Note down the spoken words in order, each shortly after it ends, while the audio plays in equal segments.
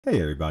Hey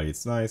everybody,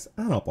 it's Nice.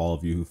 I hope all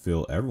of you who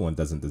feel everyone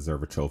doesn't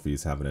deserve a trophy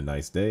is having a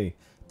nice day.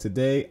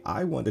 Today,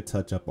 I want to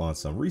touch up on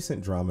some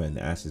recent drama in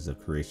the Ashes of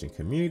Creation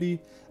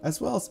community, as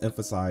well as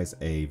emphasize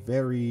a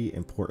very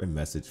important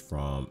message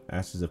from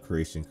Ashes of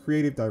Creation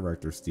creative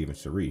director Steven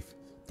Sharif.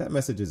 That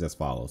message is as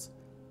follows: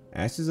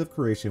 Ashes of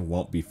Creation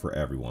won't be for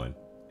everyone,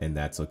 and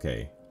that's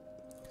okay.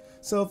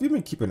 So if you've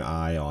been keeping an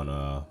eye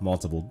on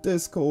multiple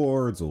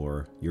Discords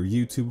or your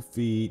YouTube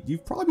feed,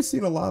 you've probably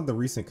seen a lot of the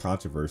recent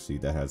controversy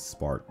that has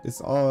sparked.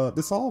 This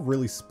all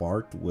really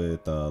sparked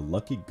with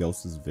Lucky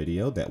Ghost's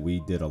video that we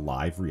did a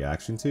live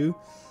reaction to.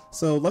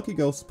 So Lucky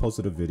Ghost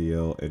posted a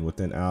video, and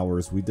within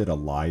hours we did a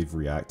live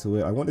react to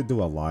it. I wanted to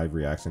do a live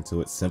reaction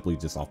to it simply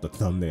just off the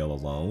thumbnail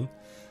alone.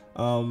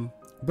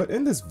 But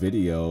in this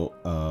video,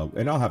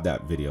 and I'll have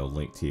that video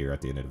linked here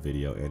at the end of the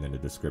video and in the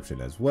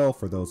description as well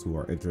for those who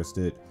are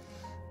interested.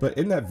 But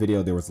in that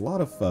video, there was a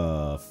lot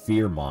of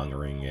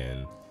fear-mongering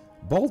and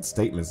bold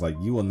statements like,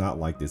 you will not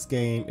like this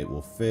game, it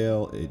will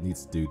fail, it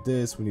needs to do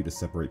this, we need to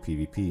separate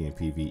PvP and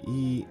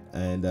PvE.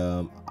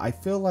 And I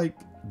feel like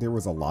there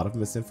was a lot of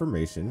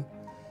misinformation,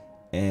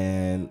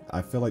 and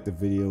I feel like the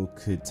video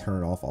could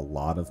turn off a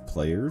lot of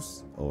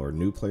players or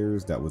new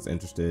players that was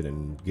interested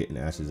in getting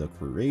Ashes of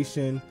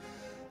Creation.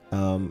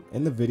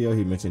 In the video,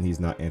 he mentioned he's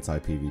not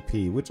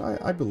anti-PvP, which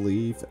I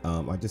believe.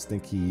 I just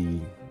think he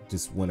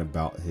just went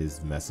about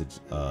his message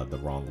the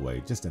wrong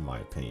way, just in my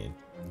opinion.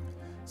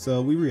 So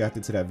we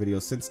reacted to that video.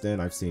 Since then,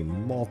 I've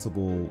seen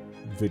multiple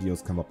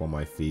videos come up on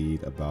my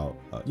feed about,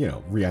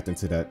 reacting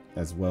to that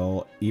as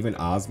well. Even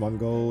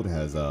Osmongold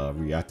has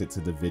reacted to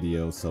the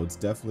video, so it's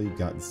definitely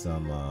gotten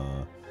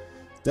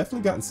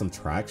some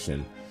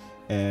traction.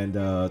 And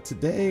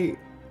today,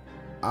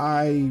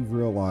 I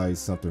realized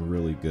something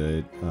really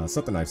good,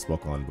 something I've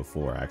spoken on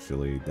before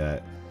actually,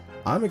 that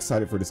I'm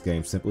excited for this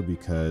game simply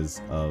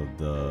because of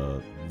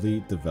the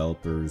lead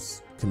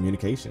developers'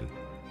 communication.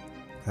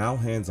 How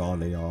hands-on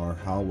they are,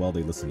 how well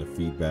they listen to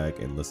feedback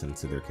and listen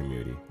to their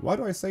community. Why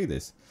do I say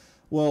this?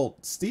 Well,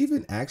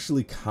 Steven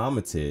actually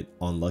commented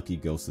on Lucky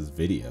Ghost's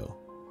video.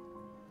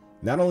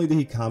 Not only did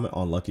he comment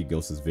on Lucky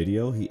Ghost's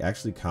video, he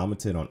actually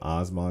commented on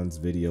Osmon's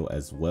video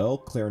as well,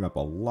 clearing up a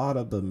lot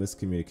of the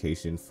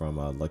miscommunication from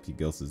Lucky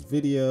Ghost's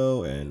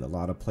video and a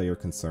lot of player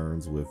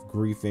concerns with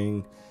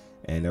griefing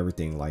and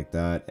everything like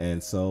that.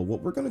 And so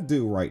what we're going to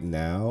do right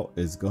now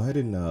is go ahead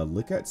and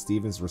look at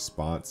Steven's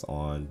response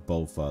on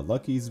both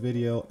Lucky's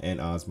video and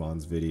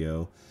Osmon's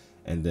video.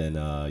 And then,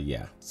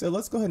 yeah. So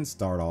let's go ahead and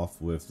start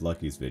off with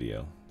Lucky's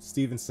video.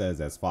 Steven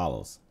says as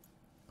follows: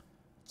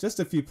 just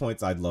a few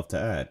points I'd love to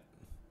add.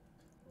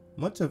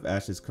 Much of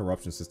Ash's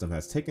corruption system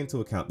has taken into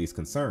account these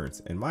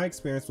concerns. In my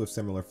experience with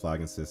similar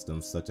flagging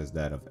systems such as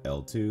that of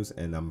L2's,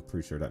 and I'm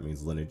pretty sure that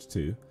means Lineage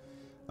 2,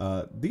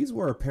 these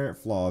were apparent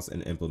flaws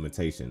in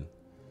implementation.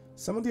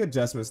 Some of the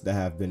adjustments that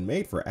have been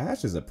made for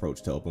Ash's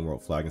approach to open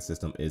world flagging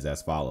system is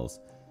as follows.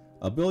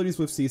 Abilities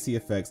with CC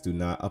effects do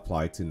not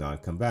apply to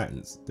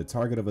non-combatants. The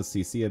target of a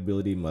CC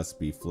ability must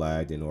be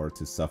flagged in order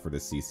to suffer the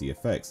CC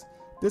effects.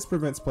 This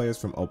prevents players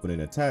from opening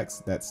attacks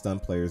that stun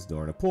players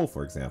during a pull,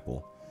 for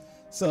example.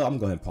 So I'm going to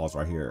go ahead and pause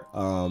right here.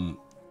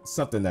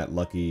 Something that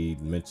Lucky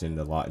mentioned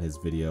a lot in his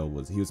video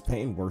was he was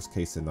painting worst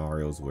case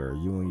scenarios where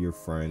you and your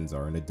friends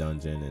are in a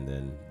dungeon and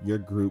then your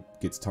group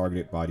gets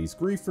targeted by these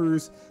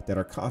griefers that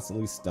are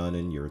constantly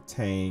stunning your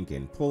tank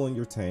and pulling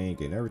your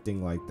tank and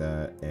everything like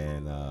that.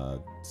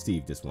 And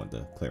Steve just wanted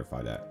to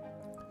clarify that.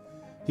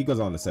 He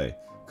goes on to say,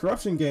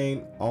 corruption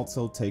gain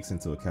also takes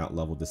into account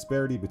level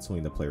disparity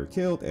between the player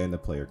killed and the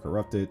player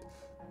corrupted.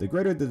 The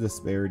greater the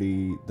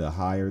disparity, the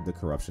higher the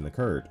corruption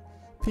occurred.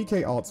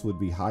 PK alts would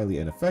be highly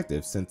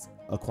ineffective since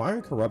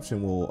acquiring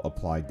corruption will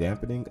apply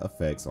dampening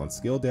effects on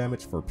skill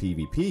damage for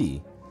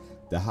PvP.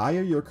 The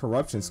higher your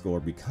corruption score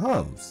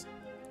becomes.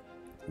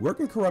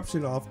 Working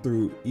corruption off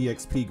through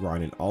EXP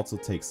grinding also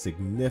takes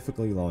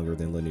significantly longer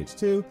than Lineage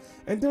 2,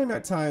 and during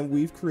that time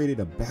we've created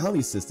a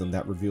bounty system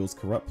that reveals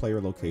corrupt player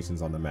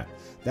locations on the map.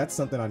 That's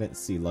something I didn't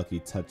see Lucky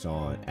touch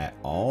on at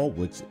all,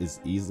 which is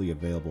easily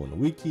available in the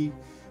Wiki,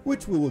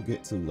 which we will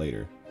get to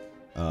later.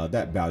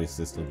 That bounty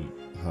system,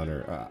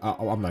 Hunter,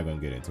 I'm not going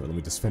to get into it. Let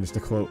me just finish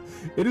the quote.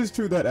 It is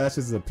true that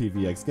Ashes is a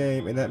PvX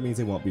game, and that means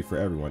it won't be for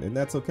everyone, and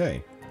that's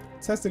okay.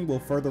 Testing will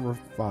further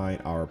refine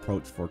our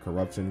approach for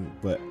corruption,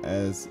 but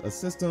as a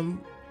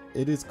system,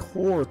 it is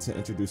core to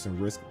introducing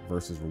risk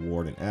versus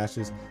reward in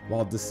Ashes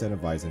while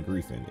disincentivizing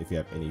griefing. If you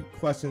have any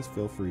questions,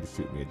 feel free to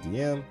shoot me a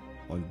DM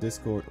on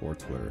Discord or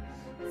Twitter.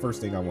 First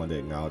thing I wanted to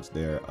acknowledge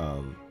there,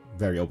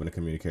 very open to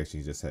communication.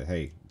 He just said,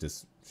 hey,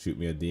 just shoot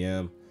me a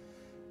DM.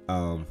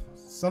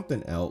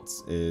 Something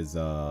else is,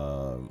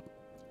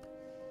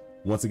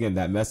 once again,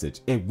 that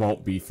message, it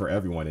won't be for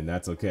everyone, and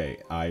that's okay.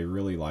 I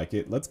really like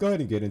it. Let's go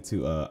ahead and get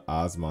into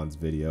Osmon's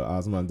video.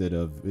 Osmon did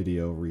a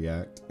video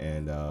react,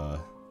 and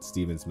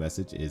Steven's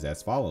message is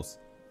as follows.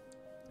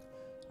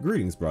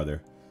 Greetings,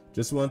 brother.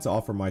 Just wanted to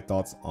offer my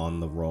thoughts on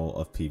the role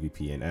of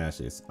PvP in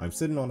Ashes. I'm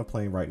sitting on a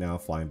plane right now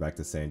flying back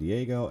to San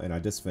Diego, and I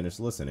just finished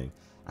listening.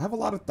 I have a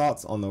lot of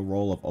thoughts on the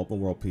role of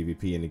open world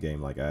PvP in a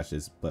game like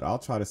Ashes, but I'll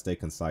try to stay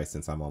concise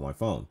since I'm on my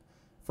phone.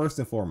 First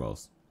and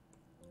foremost,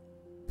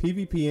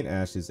 PvP in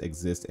Ashes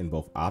exists in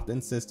both opt-in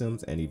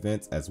systems and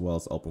events as well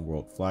as open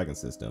world flagging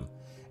system.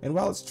 And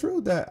while it's true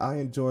that I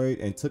enjoyed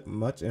and took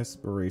much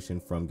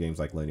inspiration from games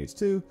like Lineage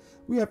 2,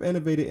 we have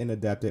innovated and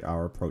adapted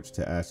our approach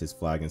to Ashes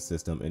flagging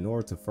system in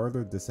order to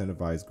further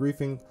disincentivize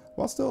griefing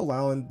while still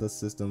allowing the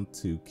system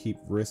to keep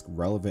risk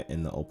relevant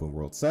in the open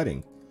world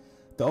setting.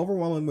 The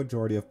overwhelming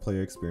majority of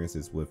player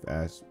experiences with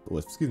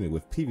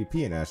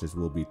PvP in Ashes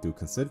will be through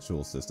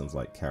consensual systems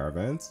like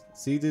caravans,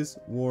 sieges,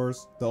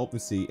 wars, the open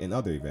sea, and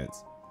other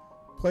events.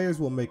 Players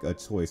will make a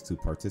choice to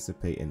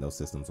participate in those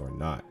systems or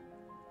not.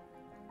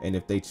 And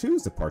if they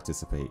choose to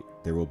participate,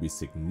 there will be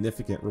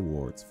significant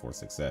rewards for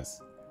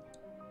success.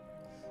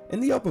 In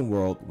the open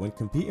world, when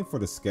competing for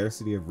the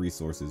scarcity of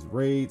resources,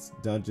 raids,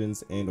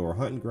 dungeons, and/or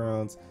hunting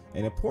grounds,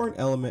 an important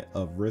element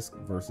of risk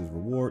versus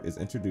reward is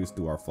introduced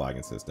through our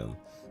flagging system.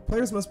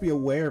 Players must be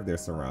aware of their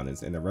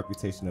surroundings and the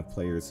reputation of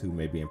players who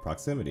may be in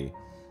proximity.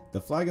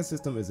 The flagging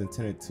system is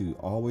intended to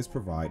always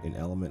provide an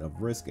element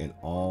of risk in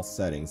all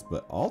settings,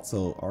 but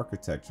also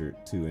architecture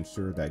to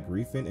ensure that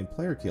griefing and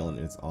player killing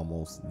is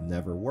almost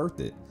never worth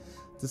it.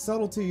 The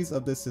subtleties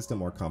of this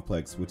system are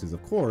complex, which is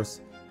of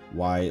course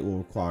why it will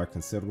require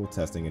considerable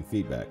testing and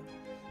feedback.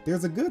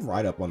 There's a good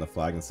write-up on the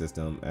flagging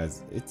system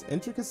as its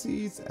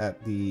intricacies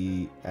at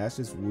the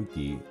Ashes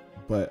Wiki,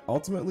 but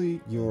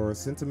ultimately your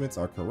sentiments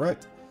are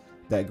correct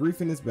that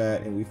griefing is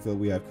bad, and we feel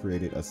we have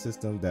created a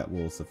system that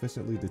will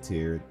sufficiently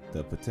deter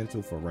the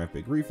potential for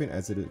rampant griefing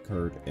as it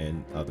occurred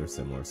in other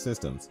similar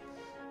systems.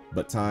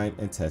 But time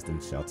and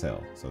testing shall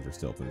tell, so they're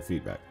still open to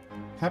feedback.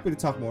 Happy to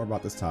talk more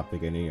about this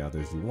topic and any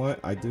others you want.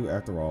 I do,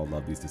 after all,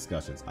 love these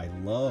discussions. I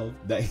love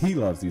that he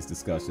loves these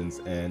discussions,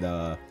 and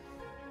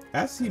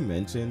as he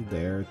mentioned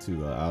there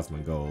to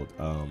Osmond Gold,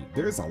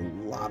 there's a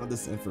lot of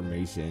this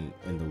information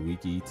in the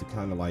wiki to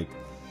kind of like,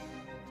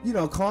 you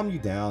know, calm you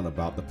down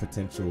about the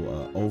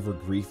potential over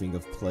griefing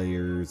of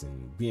players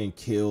and being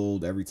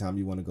killed every time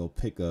you want to go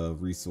pick a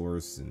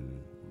resource.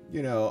 And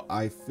you know,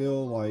 I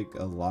feel like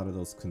a lot of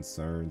those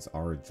concerns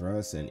are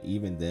addressed, and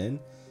even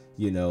then,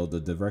 you know, the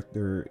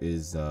director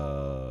is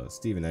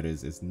Steven, that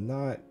is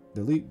not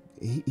the lead.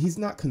 He's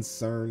not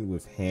concerned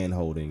with hand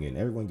holding and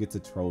everyone gets a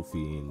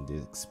trophy, and the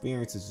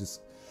experience is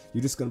just,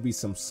 you're just going to be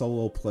some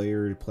solo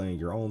player playing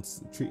your own,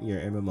 treating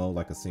your MMO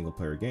like a single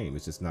player game.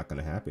 It's just not going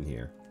to happen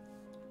here.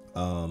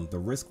 The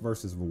risk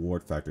versus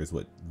reward factor is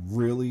what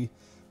really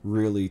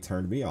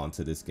turned me on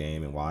to this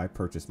game and why I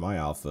purchased my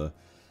alpha.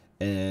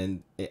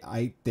 And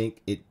I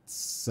think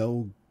it's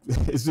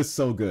just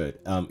so good.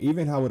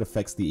 Even how it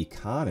affects the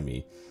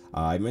economy.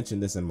 I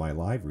mentioned this in my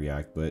live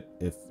react, but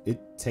if it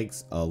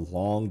takes a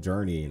long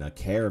journey in a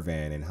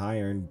caravan and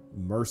hiring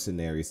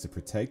mercenaries to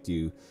protect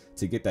you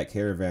to get that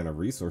caravan of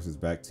resources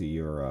back to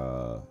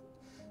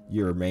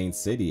your main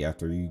city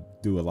after you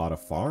do a lot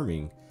of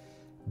farming,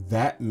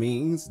 that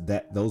means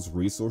that those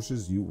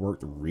resources you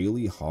worked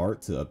really hard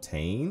to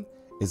obtain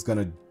is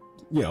gonna,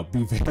 you know,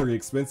 be very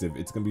expensive.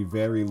 It's gonna be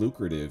very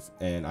lucrative,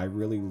 and I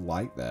really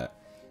like that.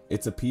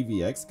 It's a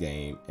PvX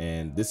game,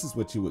 and this is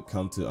what you would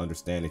come to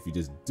understand if you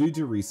just did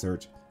your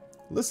research,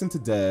 listened to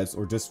devs,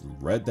 or just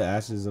read the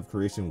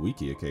AshesofCreation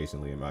wiki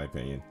occasionally, in my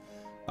opinion.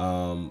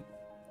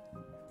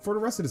 For the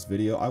rest of this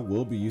video, I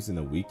will be using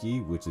the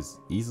wiki, which is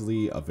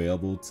easily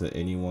available to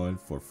anyone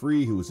for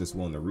free who is just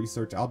willing to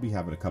research. I'll be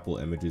having a couple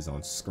images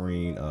on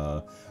screen.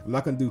 I'm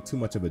not going to do too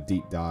much of a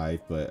deep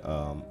dive, but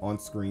on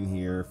screen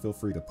here, feel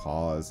free to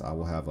pause. I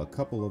will have a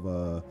couple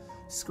of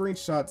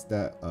screenshots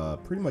that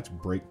pretty much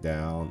break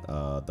down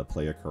the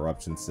player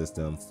corruption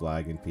system,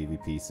 flag and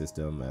PvP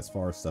system, as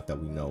far as stuff that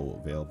we know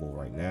available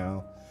right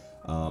now.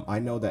 I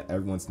know that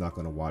everyone's not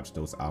going to watch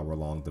those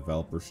hour-long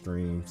developer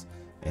streams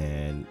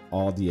and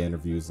all the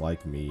interviews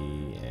like me,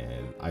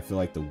 and I feel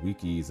like the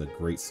wiki is a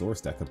great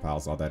source that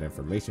compiles all that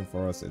information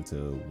for us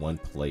into one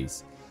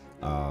place.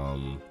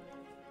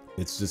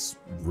 It's just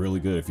really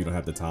good if you don't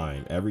have the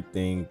time.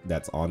 Everything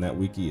that's on that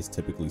wiki is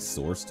typically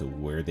sourced to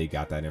where they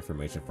got that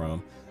information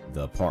from,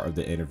 the part of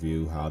the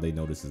interview, how they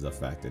know this is a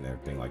fact, and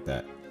everything like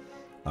that.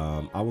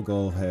 I will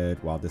go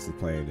ahead while this is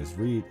playing, just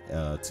read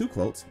two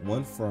quotes,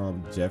 one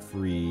from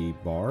Jeffrey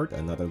Bard,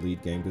 another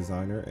lead game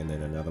designer, and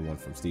then another one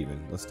from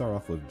Steven. Let's start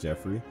off with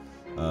Jeffrey.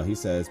 He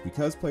says,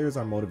 because players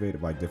are motivated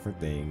by different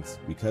things,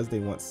 because they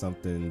want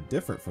something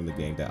different from the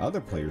game that other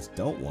players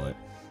don't want,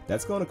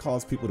 that's going to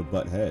cause people to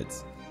butt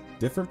heads.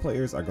 Different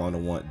players are going to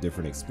want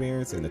different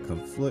experience, and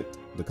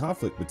the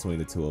conflict between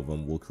the two of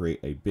them will create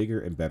a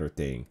bigger and better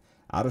thing.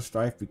 Out of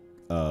strife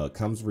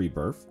comes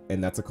rebirth,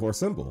 and that's a core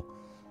symbol.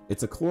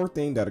 It's a core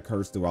thing that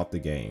occurs throughout the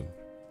game,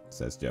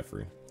 says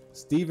Jeffrey.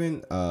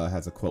 Steven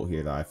has a quote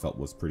here that I felt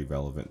was pretty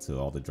relevant to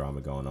all the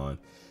drama going on.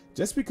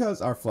 Just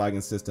because our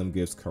flagging system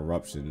gives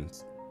corruption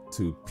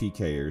to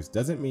PKers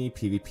doesn't mean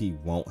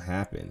PvP won't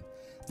happen.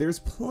 There's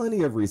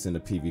plenty of reason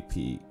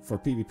for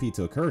PvP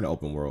to occur in the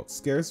open world.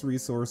 Scarce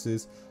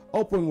resources,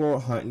 open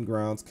world hunting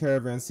grounds,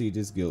 caravan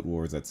sieges, guild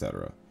wars,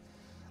 etc.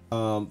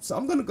 So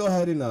I'm going to go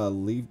ahead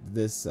and leave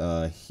this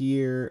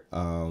here.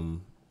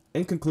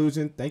 in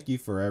conclusion, thank you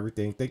for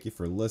everything. Thank you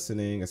for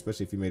listening,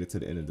 especially if you made it to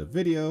the end of the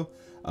video.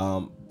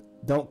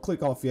 Don't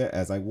click off yet,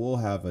 as I will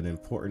have an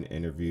important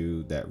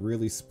interview that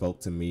really spoke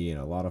to me and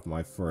a lot of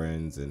my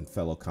friends and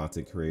fellow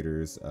content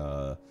creators.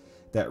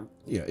 That,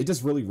 you know, it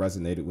just really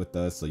resonated with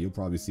us. So you'll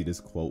probably see this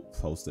quote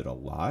posted a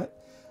lot.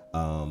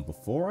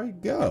 Before I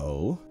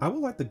go, I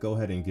would like to go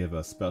ahead and give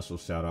a special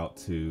shout out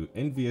to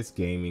Envious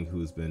Gaming,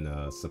 who's been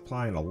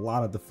supplying a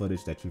lot of the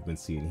footage that you've been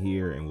seeing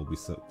here, and will be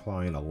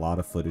supplying a lot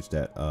of footage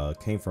that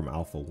came from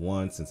Alpha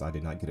 1, since I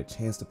did not get a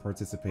chance to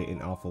participate in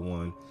Alpha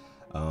 1.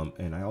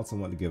 And I also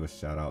want to give a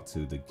shout out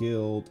to the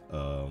guild,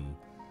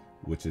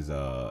 which is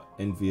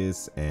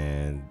Envious,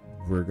 and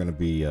we're going to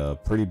be a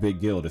pretty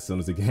big guild as soon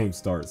as the game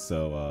starts.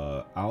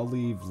 So I'll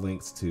leave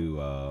links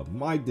to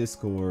my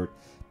Discord,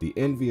 the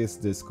Envious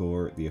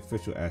Discord, the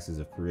official Ashes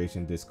of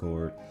Creation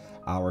Discord,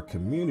 our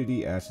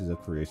community Ashes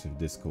of Creation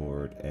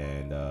Discord,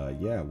 and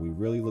yeah, we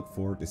really look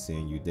forward to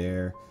seeing you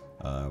there.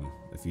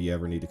 If you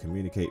ever need to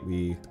communicate with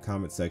me, the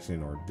comment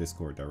section or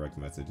Discord direct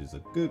message is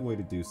a good way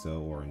to do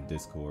so, or in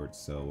Discord.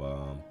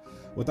 So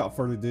without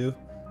further ado,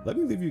 let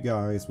me leave you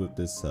guys with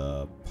this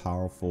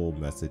powerful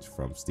message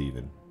from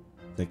Steven.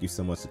 Thank you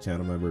so much to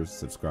channel members,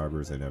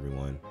 subscribers, and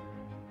everyone.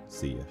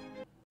 See ya.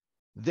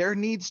 There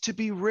needs to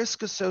be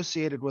risk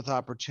associated with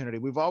opportunity.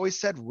 We've always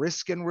said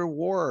risk and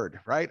reward,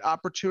 right?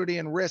 Opportunity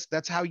and risk,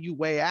 that's how you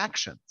weigh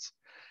actions.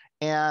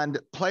 And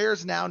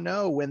players now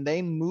know when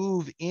they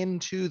move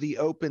into the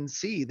open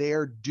sea, they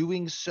are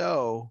doing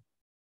so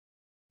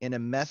in a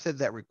method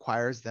that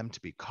requires them to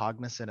be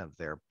cognizant of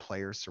their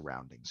player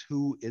surroundings.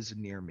 Who is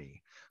near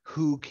me?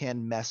 Who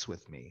can mess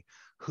with me?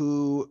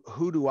 Who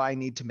do I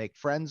need to make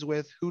friends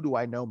with? Who do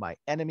I know my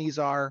enemies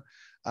are?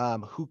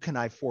 Who can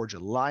I forge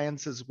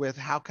alliances with?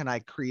 How can I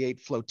create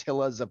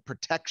flotillas of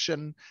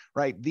protection,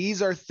 right?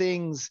 These are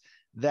things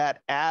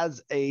that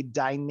adds a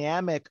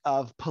dynamic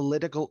of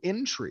political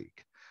intrigue.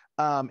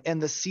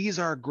 And the seas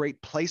are a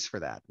great place for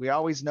that. We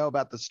always know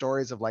about the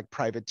stories of like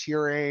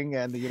privateering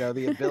and, you know,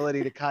 the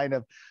ability to kind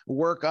of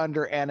work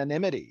under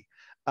anonymity.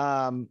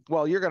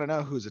 Well, you're going to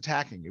know who's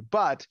attacking you,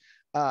 but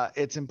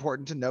it's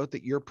important to note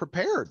that you're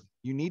prepared.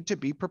 You need to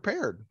be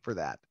prepared for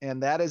that.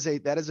 And that is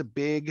a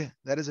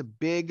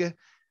big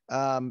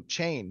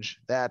change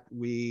that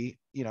we,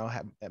 you know,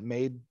 have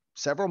made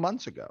several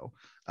months ago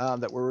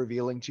that we're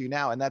revealing to you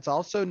now. And that's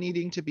also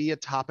needing to be a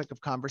topic of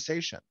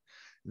conversation.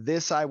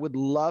 This, I would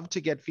love to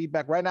get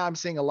feedback. Right now, I'm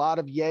seeing a lot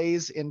of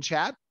yays in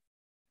chat.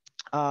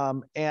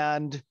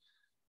 And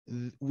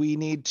we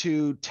need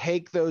to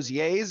take those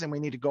yays and we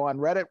need to go on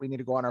Reddit. We need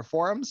to go on our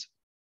forums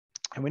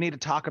and we need to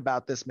talk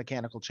about this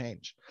mechanical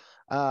change.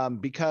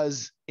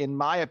 Because in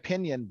my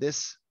opinion,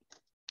 this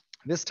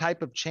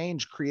type of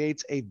change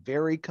creates a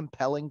very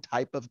compelling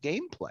type of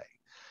gameplay.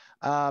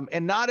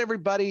 And not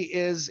everybody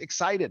is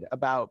excited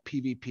about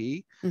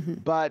PvP,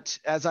 but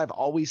as I've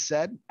always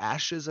said,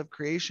 Ashes of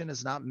Creation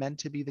is not meant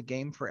to be the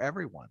game for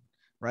everyone,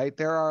 right?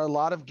 There are a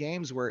lot of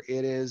games where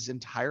it is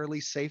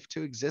entirely safe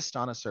to exist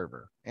on a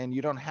server and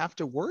you don't have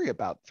to worry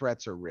about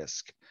threats or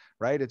risk,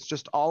 right? It's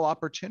just all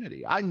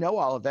opportunity. I know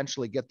I'll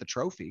eventually get the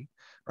trophy,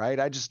 right?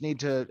 I just need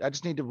to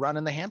run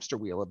in the hamster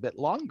wheel a bit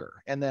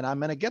longer and then I'm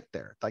going to get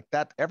there. Like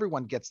that,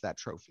 everyone gets that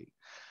trophy.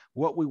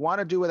 What we want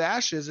to do with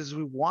Ashes is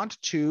we want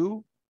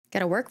to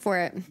gotta work for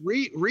it.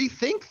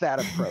 Rethink that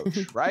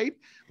approach, right?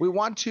 We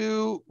want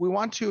to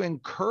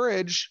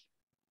encourage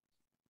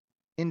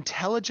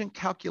intelligent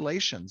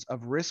calculations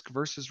of risk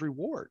versus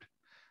reward,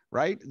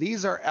 right?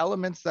 These are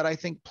elements that I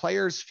think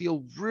players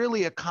feel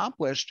really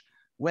accomplished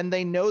when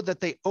they know that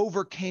they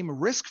overcame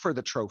risk for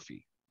the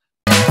trophy.